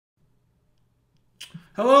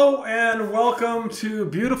Hello and welcome to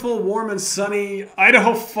beautiful, warm and sunny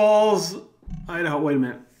Idaho Falls, Idaho. Wait a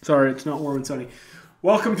minute. Sorry, it's not warm and sunny.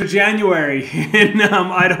 Welcome to January in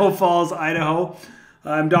Idaho Falls, Idaho.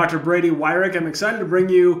 I'm Dr. Brady Wyrick. I'm excited to bring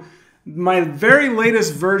you my very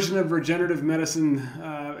latest version of regenerative medicine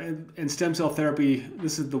and stem cell therapy.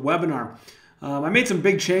 This is the webinar. I made some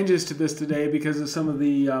big changes to this today because of some of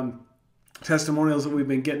the testimonials that we've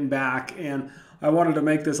been getting back, and I wanted to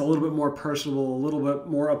make this a little bit more personable, a little bit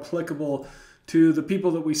more applicable to the people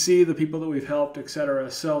that we see, the people that we've helped, etc.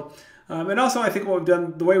 So, and also I think what we've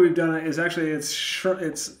done, the way we've done it is actually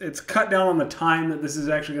it's cut down on the time that this is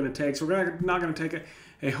actually going to take. So we're not going to take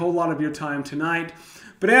a whole lot of your time tonight.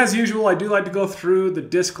 But as usual, I do like to go through the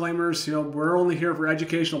disclaimers. You know, we're only here for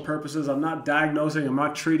educational purposes. I'm not diagnosing. I'm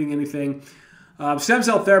not treating anything. Stem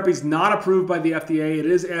cell therapy is not approved by the FDA. It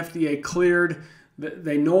is FDA cleared.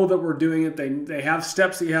 They know that we're doing it. They have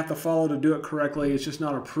steps that you have to follow to do it correctly. It's just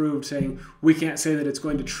not approved, saying we can't say that it's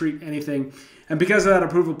going to treat anything. And because of that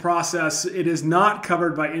approval process, it is not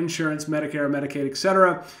covered by insurance, Medicare, Medicaid,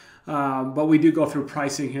 etc. But we do go through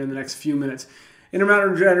pricing here in the next few minutes.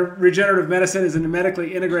 Regenerative medicine is a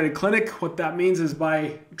medically integrated clinic. What that means is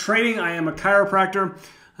by training, I am a chiropractor.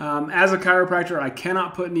 As a chiropractor, I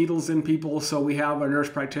cannot put needles in people, so we have a nurse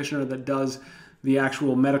practitioner that does the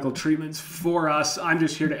actual medical treatments for us. I'm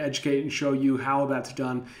just here to educate and show you how that's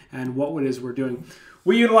done and what it is we're doing.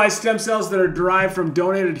 We utilize stem cells that are derived from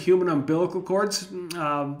donated human umbilical cords.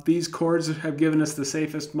 These cords have given us the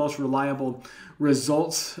safest, most reliable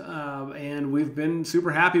results, and we've been super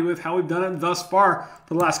happy with how we've done it thus far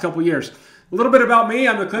for the last couple years. A little bit about me.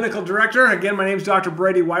 I'm the clinical director. Again, my name is Dr.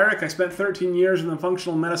 Brady Wyrick. I spent 13 years in the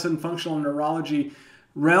functional medicine, functional neurology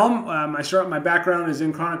realm. My background is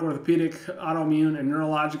in chronic orthopedic, autoimmune, and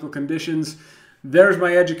neurological conditions. There's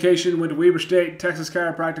my education. Went to Weber State, Texas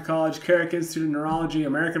Chiropractic College, Carrick Institute of Neurology,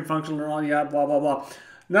 American Functional Neurology, blah, blah, blah.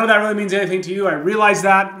 None of that really means anything to you. I realize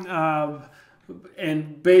that.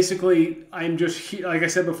 And basically, I'm just, like I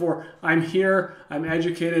said before, I'm here. I'm here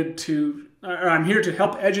to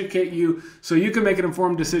help educate you so you can make an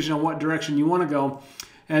informed decision on what direction you want to go.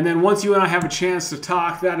 And then once you and I have a chance to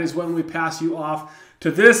talk, that is when we pass you off to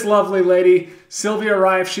this lovely lady, Sylvia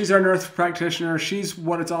Rife. She's our nurse practitioner. She's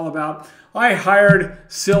what it's all about. I hired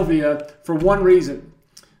Sylvia for one reason.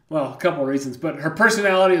 Well, a couple of reasons, but her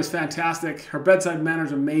personality is fantastic. Her bedside manner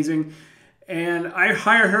is amazing. And I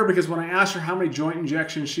hired her because when I asked her how many joint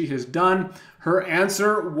injections she has done, her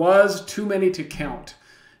answer was too many to count.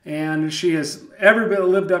 And she has every bit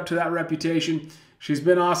lived up to that reputation. She's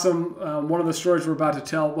been awesome. One of the stories we're about to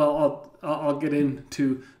tell, well, I'll get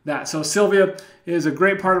into that. So Sylvia is a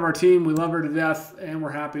great part of our team. We love her to death, and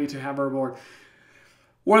we're happy to have her aboard.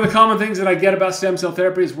 One of the common things that I get about stem cell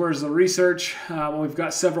therapy is where's the research. We've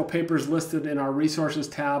got several papers listed in our resources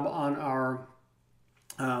tab on our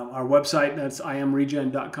website. That's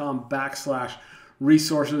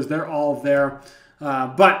imregen.com/resources. They're all there.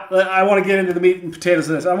 But I want to get into the meat and potatoes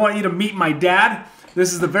of this. I want you to meet my dad.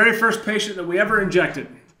 This is the very first patient that we ever injected.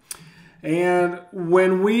 And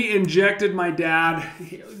when we injected my dad,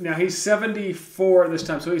 now he's 74 at this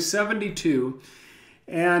time, so he's 72.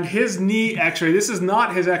 And his knee x-ray, this is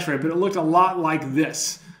not his x-ray, but it looked a lot like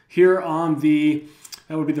this. Here on that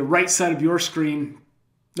would be the right side of your screen.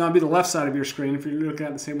 No, it'd be the left side of your screen if you're looking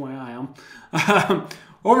at it the same way I am.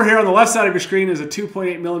 Over here on the left side of your screen is a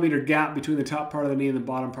 2.8 millimeter gap between the top part of the knee and the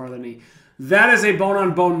bottom part of the knee. That is a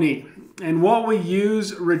bone-on-bone knee. And what we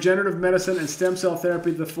use regenerative medicine and stem cell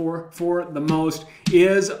therapy for the most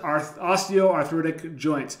is our osteoarthritic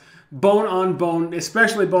joints. Bone-on-bone,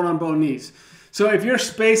 especially bone-on-bone knees. So if your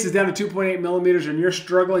space is down to 2.8 millimeters and you're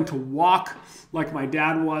struggling to walk like my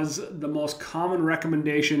dad was, the most common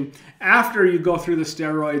recommendation after you go through the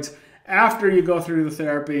steroids, after you go through the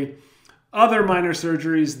therapy, other minor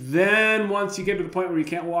surgeries, then once you get to the point where you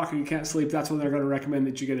can't walk or you can't sleep, that's when they're going to recommend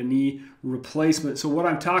that you get a knee replacement. So what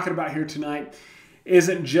I'm talking about here tonight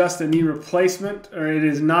isn't just a knee replacement, or it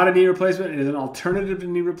is not a knee replacement, it is an alternative to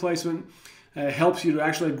knee replacement. It helps you to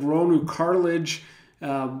actually grow new cartilage.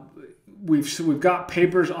 We've got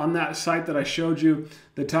papers on that site that I showed you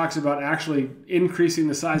that talks about actually increasing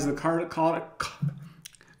the size of the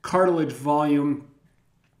cartilage volume.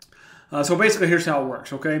 So basically, here's how it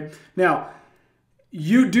works, okay? Now,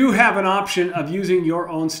 you do have an option of using your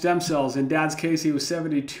own stem cells. In Dad's case, he was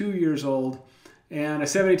 72 years old, and a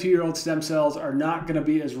 72-year-old stem cells are not going to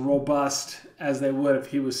be as robust as they would if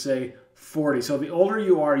he was, say, 40. So the older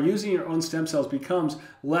you are, using your own stem cells becomes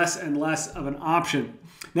less and less of an option.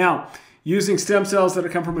 Now, using stem cells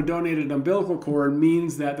that come from a donated umbilical cord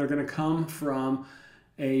means that they're going to come from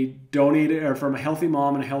a donated or from a healthy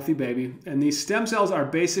mom and a healthy baby. And these stem cells are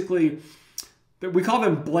basically, we call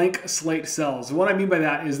them blank slate cells. And what I mean by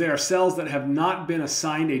that is they are cells that have not been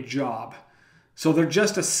assigned a job. So they're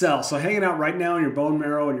just a cell. So hanging out right now in your bone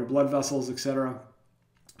marrow and your blood vessels, etc.,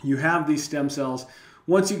 you have these stem cells.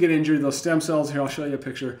 Once you get injured, those stem cells, here I'll show you a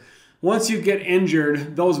picture. Once you get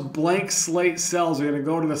injured, those blank slate cells are going to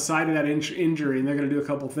go to the side of that injury, and they're going to do a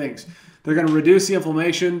couple things. They're going to reduce the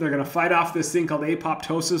inflammation. They're going to fight off this thing called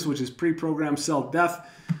apoptosis, which is pre-programmed cell death.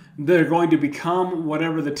 They're going to become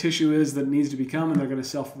whatever the tissue is that needs to become, and they're going to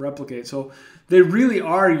self-replicate. So they really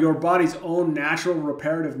are your body's own natural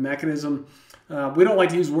reparative mechanism. We don't like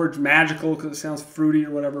to use words magical because it sounds fruity or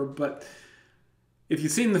whatever, but if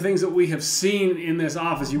you've seen the things that we have seen in this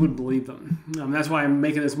office, you wouldn't believe them. That's why I'm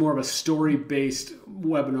making this more of a story-based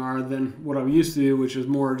webinar than what I'm used to do, which is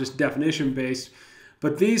more just definition-based.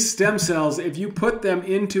 But these stem cells, if you put them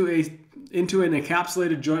into an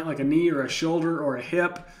encapsulated joint like a knee or a shoulder or a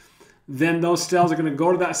hip, then those cells are going to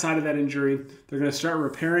go to that side of that injury. They're going to start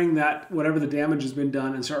repairing that, whatever the damage has been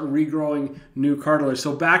done, and start regrowing new cartilage.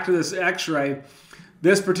 So back to this x-ray.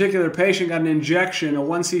 This particular patient got an injection, a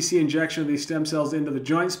 1 cc injection of these stem cells into the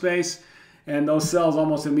joint space, and those cells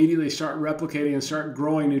almost immediately start replicating and start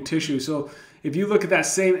growing new tissue. So if you look at that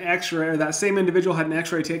same x-ray, or that same individual had an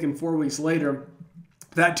x-ray taken 4 weeks later,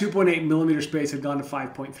 that 2.8 millimeter space had gone to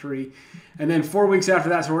 5.3. And then 4 weeks after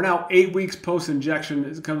that, so we're now 8 weeks post-injection,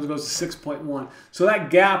 it goes to 6.1. So that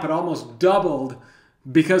gap had almost doubled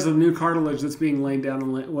because of the new cartilage that's being laid down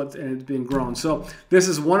and it's being grown. So this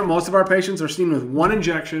is most of our patients are seen with one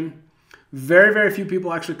injection. Very, very few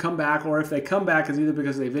people actually come back, or if they come back, it's either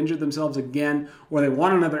because they've injured themselves again or they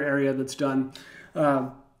want another area that's done.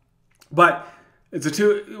 But it's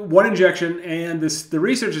one injection, and the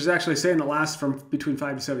research is actually saying it lasts from between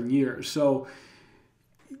 5 to 7 years. So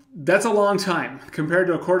that's a long time. Compared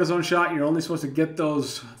to a cortisone shot, you're only supposed to get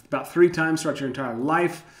those about 3 times throughout your entire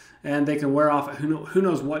life. And they can wear off at who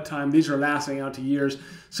knows what time. These are lasting out to years.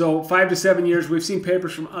 So 5 to 7 years. We've seen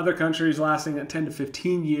papers from other countries lasting at 10 to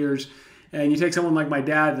 15 years. And you take someone like my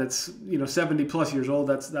dad that's 70 plus years old,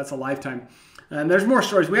 that's a lifetime. And there's more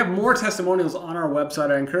stories. We have more testimonials on our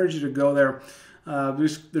website. I encourage you to go there.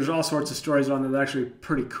 There's all sorts of stories on there that are actually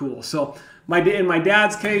pretty cool. So in my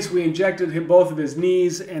dad's case, we injected him both of his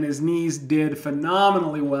knees, and his knees did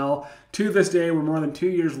phenomenally well. To this day, we're more than 2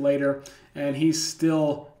 years later, and he's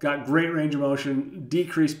still got great range of motion,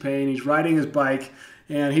 decreased pain. He's riding his bike,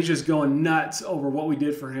 and he's just going nuts over what we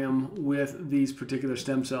did for him with these particular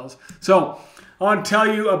stem cells. So I want to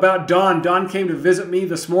tell you about Dawn. Dawn came to visit me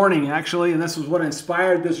this morning, actually, and this was what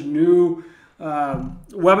inspired this new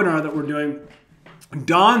webinar that we're doing.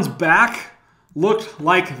 Dawn's back looked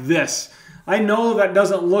like this. I know that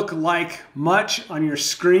doesn't look like much on your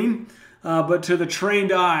screen, but to the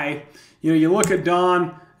trained eye, you look at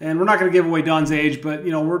Dawn, and we're not going to give away Dawn's age, but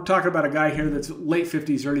we're talking about a guy here that's late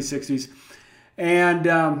 50s, early 60s,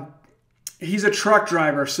 and he's a truck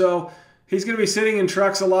driver. So he's going to be sitting in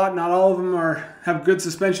trucks a lot. Not all of them have good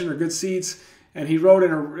suspension or good seats, and he rode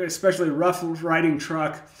in a especially rough riding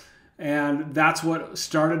truck, and that's what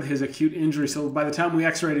started his acute injury. So by the time we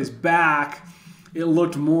x-rayed his back, it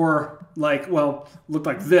looked more like, looked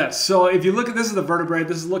like this. So if you look at this is the vertebrae.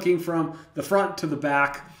 This is looking from the front to the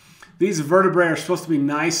back. These vertebrae are supposed to be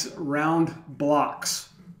nice round blocks.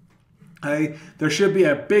 Okay? There should be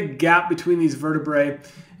a big gap between these vertebrae,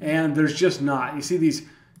 and there's just not. You see these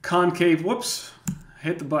concave, whoops, I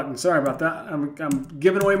hit the button. Sorry about that. I'm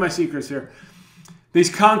giving away my secrets here. These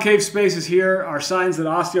concave spaces here are signs that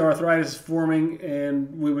osteoarthritis is forming,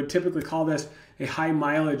 and we would typically call this a high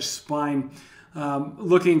mileage spine.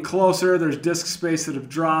 Looking closer, there's disc space that have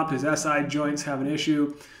dropped. His SI joints have an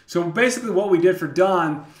issue. So basically what we did for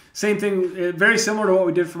Don, same thing, very similar to what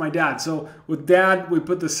we did for my dad. So with Dad, we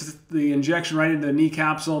put the injection right into the knee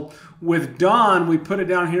capsule. With Don, we put it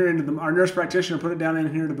down here into our nurse practitioner put it down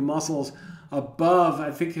in here to the muscles above,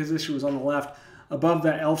 I think his issue was on the left, above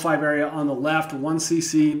that L5 area on the left, 1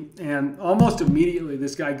 cc, and almost immediately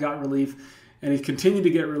this guy got relief. And he continued to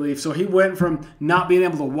get relief. So he went from not being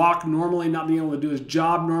able to walk normally, not being able to do his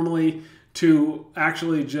job normally, to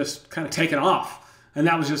actually just kind of taking off. And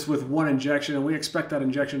that was just with one injection. And we expect that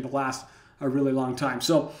injection to last a really long time.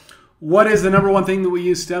 So what is the number one thing that we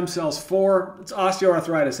use stem cells for? It's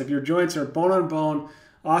osteoarthritis. If your joints are bone on bone,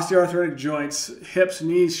 osteoarthritic joints, hips,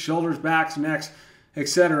 knees, shoulders, backs, necks,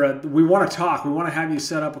 etc., we want to talk. We want to have you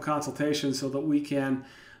set up a consultation so that we can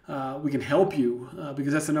help you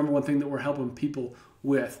because that's the number one thing that we're helping people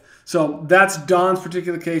with. So that's Don's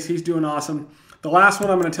particular case. He's doing awesome. The last one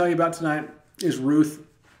I'm going to tell you about tonight is Ruth.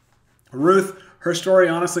 Ruth, her story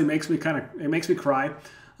honestly makes me cry.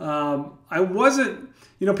 I wasn't,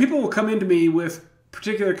 people will come into me with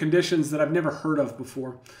particular conditions that I've never heard of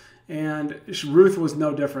before. And Ruth was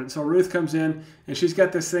no different. So Ruth comes in and she's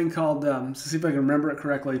got this thing called, let's see if I can remember it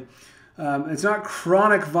correctly. It's not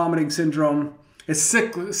chronic vomiting syndrome. It's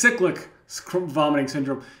cyclic vomiting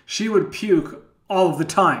syndrome. She would puke all of the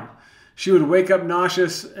time. She would wake up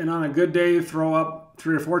nauseous and on a good day throw up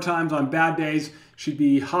 3 or 4 times. On bad days, she'd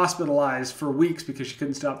be hospitalized for weeks because she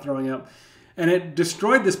couldn't stop throwing up. And it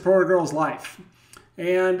destroyed this poor girl's life.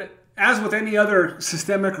 And as with any other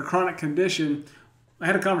systemic or chronic condition, I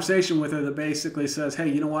had a conversation with her that basically says, hey,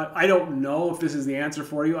 you know what? I don't know if this is the answer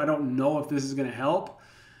for you. I don't know if this is going to help.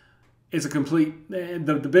 It's a complete,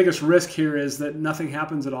 the biggest risk here is that nothing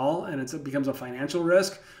happens at all and it becomes a financial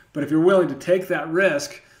risk. But if you're willing to take that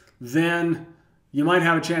risk, then you might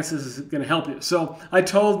have a chance this is going to help you. So I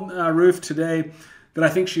told Ruth today that I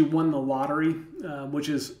think she won the lottery, which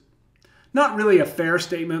is not really a fair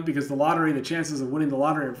statement because the lottery, the chances of winning the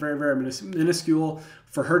lottery are very, very minuscule.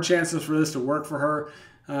 For her chances for this to work for her,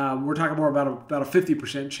 we're talking more about a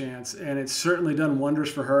 50% chance. And it's certainly done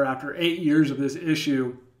wonders for her after 8 years of this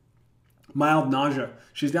issue. Mild nausea.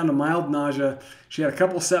 She's down to mild nausea. She had a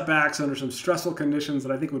couple setbacks under some stressful conditions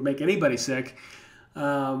that I think would make anybody sick.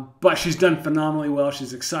 But she's done phenomenally well.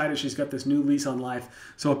 She's excited. She's got this new lease on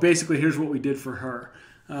life. So basically, here's what we did for her.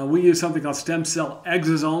 We use something called stem cell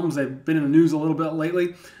exosomes. They've been in the news a little bit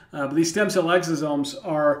lately. But these stem cell exosomes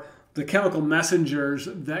are the chemical messengers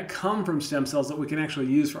that come from stem cells that we can actually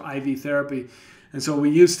use for IV therapy. And so we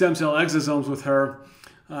used stem cell exosomes with her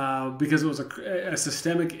because it was a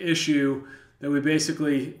systemic issue that we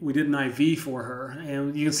did an IV for her.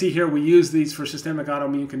 And you can see here we use these for systemic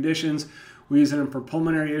autoimmune conditions. We use them for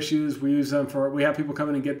pulmonary issues. We have people come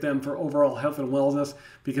in and get them for overall health and wellness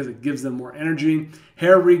because it gives them more energy,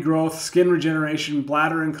 hair regrowth, skin regeneration,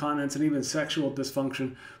 bladder incontinence, and even sexual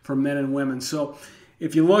dysfunction for men and women. So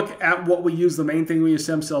if you look at what we use, the main thing we use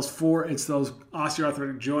stem cells for, it's those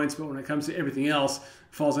osteoarthritic joints. But when it comes to everything else, it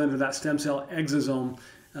falls into that stem cell exosome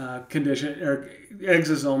condition or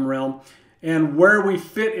exosome realm. And where we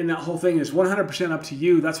fit in that whole thing is 100% up to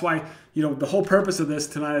you. That's why, the whole purpose of this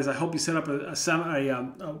tonight is I hope you set up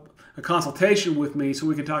a consultation with me so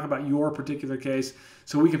we can talk about your particular case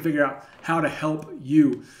so we can figure out how to help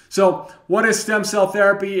you. So what is stem cell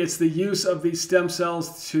therapy? It's the use of these stem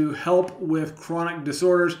cells to help with chronic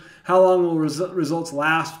disorders. How long will results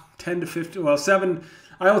last? 10 to 15, well, 7.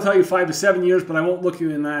 I will tell you 5 to 7 years, but I won't look you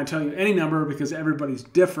in the eye and tell you any number because everybody's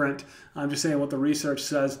different. I'm just saying what the research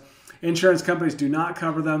says. Insurance companies do not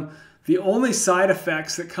cover them. The only side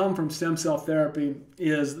effects that come from stem cell therapy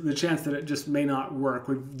is the chance that it just may not work.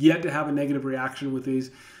 We've yet to have a negative reaction with these.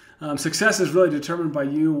 Success is really determined by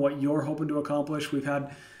you and what you're hoping to accomplish. We've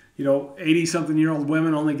had 80-something-year-old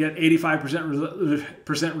women only get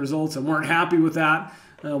 85% results and weren't happy with that,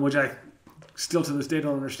 which I still to this day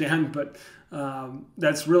don't understand, but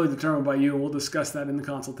that's really determined by you, and we'll discuss that in the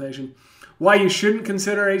consultation. Why you shouldn't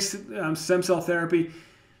consider stem cell therapy.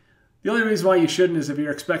 The only reason why you shouldn't is if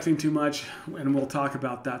you're expecting too much, and we'll talk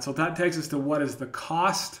about that. So that takes us to what is the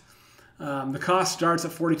cost. The cost starts at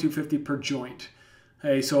 $4,250 per joint.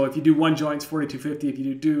 Hey, so if you do one joint, it's $4,250. If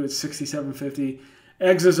you do two, it's $6,750.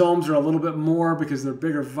 Exosomes are a little bit more because they're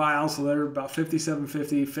bigger vials, so they're about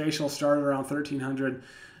 $5,750. Facial started around $1,300,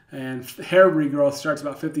 and hair regrowth starts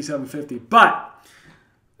about $5,750. But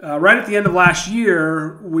right at the end of last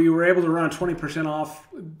year, we were able to run a 20% off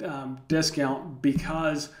discount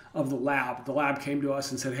because of the lab. The lab came to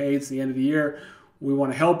us and said, hey, it's the end of the year. We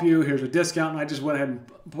want to help you. Here's a discount. And I just went ahead and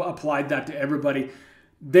applied that to everybody.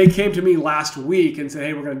 They came to me last week and said,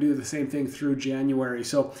 hey, we're going to do the same thing through January.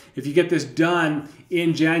 So if you get this done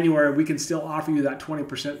in January, we can still offer you that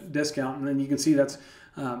 20% discount. And then you can see that's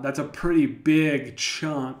a pretty big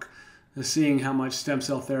chunk of seeing how much stem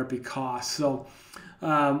cell therapy costs. So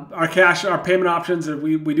our payment options,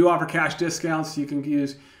 we do offer cash discounts. You can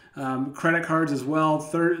use credit cards as well.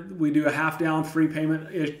 We do a half down free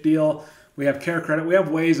payment deal. We have care credit. We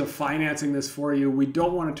have ways of financing this for you. We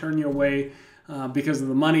don't want to turn you away because of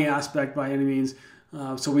the money aspect by any means.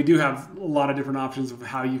 So we do have a lot of different options of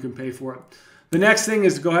how you can pay for it. The next thing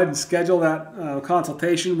is to go ahead and schedule that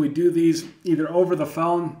consultation. We do these either over the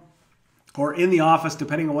phone or in the office,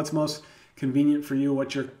 depending on what's most convenient for you,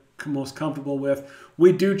 what you're most comfortable with.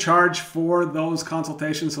 We do charge for those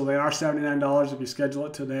consultations, so they are $79 if you schedule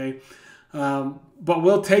it today. But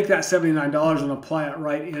we'll take that $79 and apply it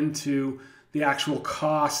right into the actual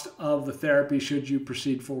cost of the therapy should you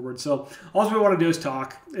proceed forward. So all we want to do is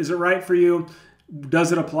talk. Is it right for you?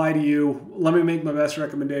 Does it apply to you? Let me make my best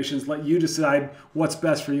recommendations. Let you decide what's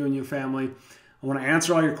best for you and your family. I want to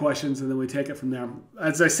answer all your questions, and then we take it from there.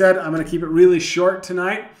 As I said, I'm going to keep it really short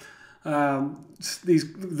tonight.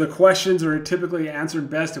 The questions are typically answered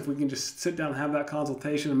best if we can just sit down and have that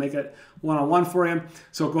consultation and make it one-on-one for you.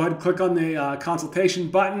 So go ahead and click on the consultation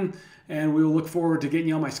button, and we will look forward to getting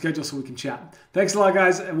you on my schedule so we can chat. Thanks a lot,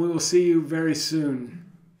 guys, and we will see you very soon.